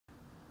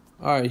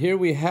All right, here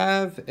we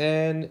have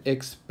an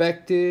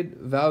expected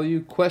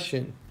value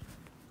question.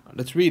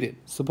 Let's read it.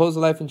 Suppose a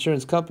life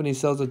insurance company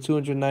sells a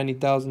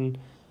 $290,000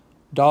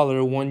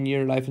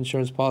 1-year life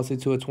insurance policy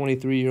to a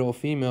 23-year-old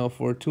female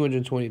for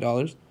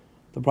 $220.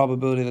 The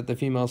probability that the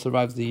female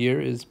survives the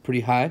year is pretty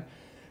high.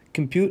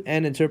 Compute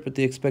and interpret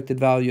the expected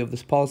value of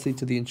this policy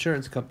to the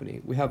insurance company.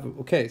 We have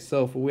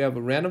we have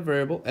a random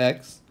variable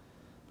x.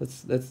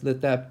 Let's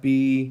let that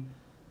be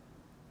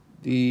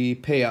the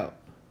payout.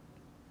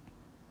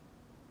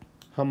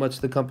 How much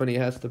the company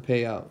has to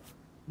pay out.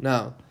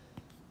 Now,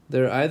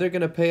 they're either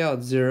going to pay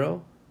out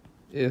 0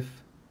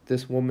 if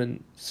this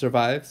woman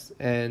survives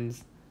and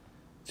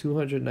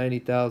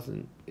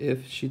 290,000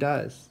 if she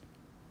dies.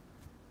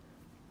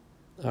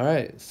 All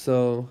right,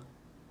 so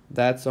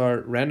that's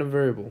our random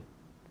variable.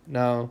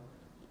 Now,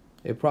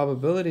 a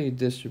probability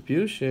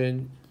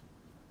distribution,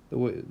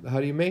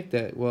 how do you make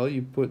that? Well,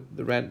 you put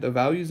the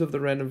values of the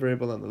random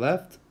variable on the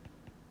left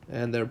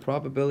and their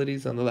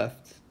probabilities on the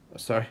left. On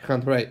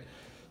the right.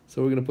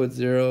 So we're going to put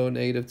 0,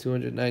 negative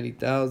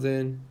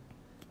 290,000.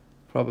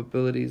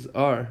 Probabilities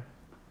are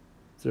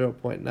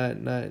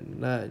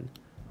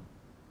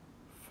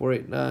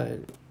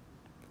 0.999489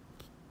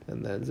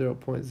 and then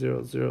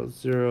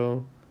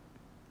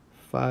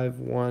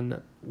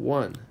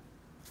 0.000511.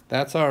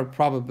 That's our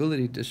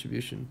probability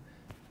distribution.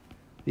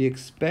 The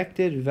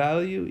expected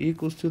value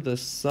equals to the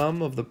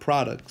sum of the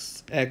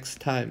products, x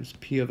times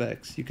p of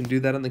x. You can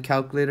do that on the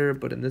calculator,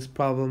 but in this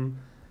problem,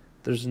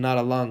 there's not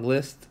a long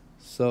list.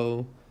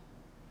 So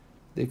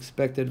the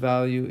expected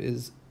value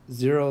is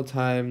 0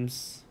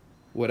 times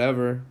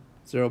whatever,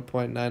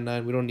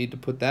 0.99. We don't need to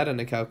put that in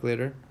the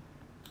calculator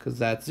because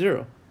that's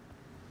 0.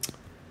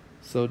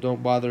 So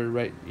don't bother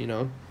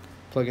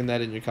plugging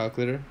that in your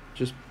calculator.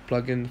 Just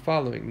plug in the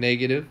following.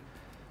 Negative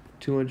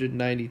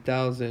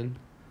 290,000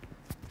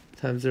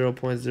 times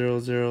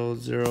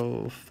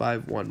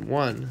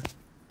 0.000511.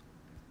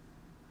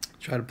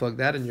 Try to plug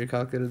that in your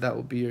calculator. That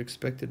will be your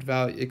expected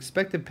value,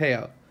 expected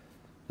payout.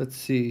 Let's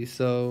see.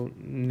 So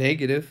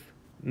negative,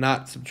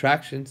 not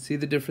subtraction. See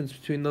the difference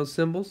between those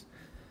symbols?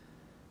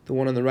 The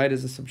one on the right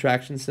is a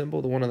subtraction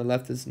symbol. The one on the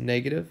left is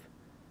negative.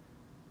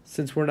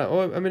 Since we're not,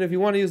 if you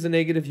want to use the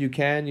negative, you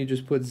can. You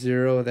just put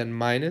 0, then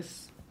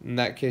minus. In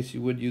that case,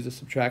 you would use a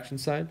subtraction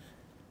sign.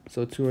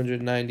 So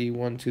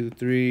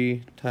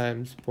 290,123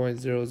 times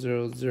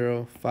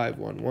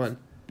 0.000511.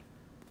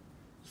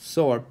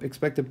 So our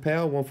expected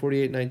payout,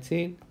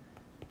 148.19.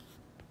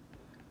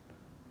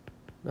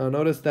 Now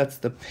notice that's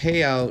the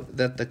payout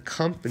that the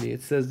company,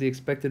 it says the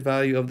expected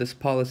value of this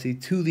policy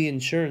to the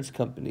insurance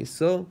company.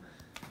 So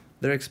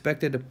they're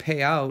expected to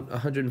pay out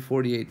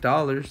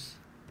 $148.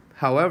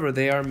 However,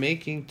 they are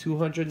making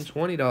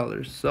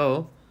 $220.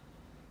 So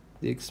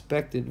the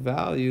expected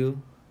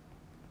value,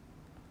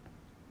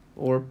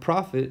 or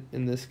profit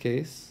in this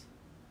case,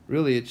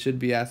 really it should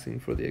be asking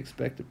for the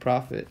expected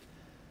profit.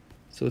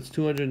 So it's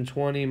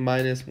 220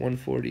 minus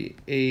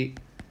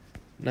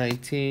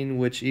 148.19,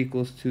 which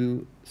equals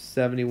to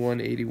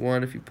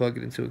 71.81 if you plug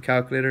it into a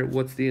calculator.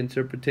 What's the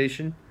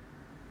interpretation?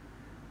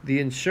 The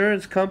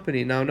insurance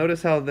company, now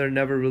notice how they're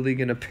never really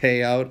going to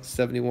pay out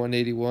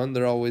 71.81.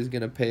 They're always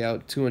going to pay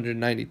out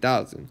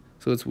 290,000.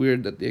 So it's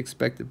weird that the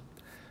expected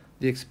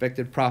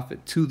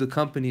profit to the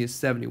company is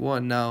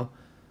 71. Now,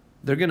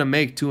 they're going to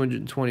make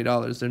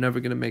 $220. They're never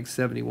going to make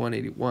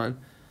 71.81.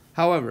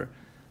 However,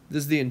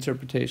 this is the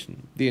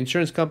interpretation. The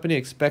insurance company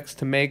expects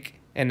to make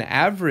an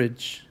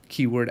average,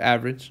 keyword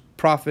average,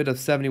 profit of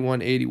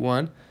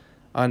 71.81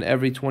 on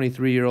every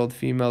 23-year-old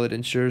female it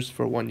insures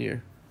for 1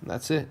 year. And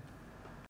that's it.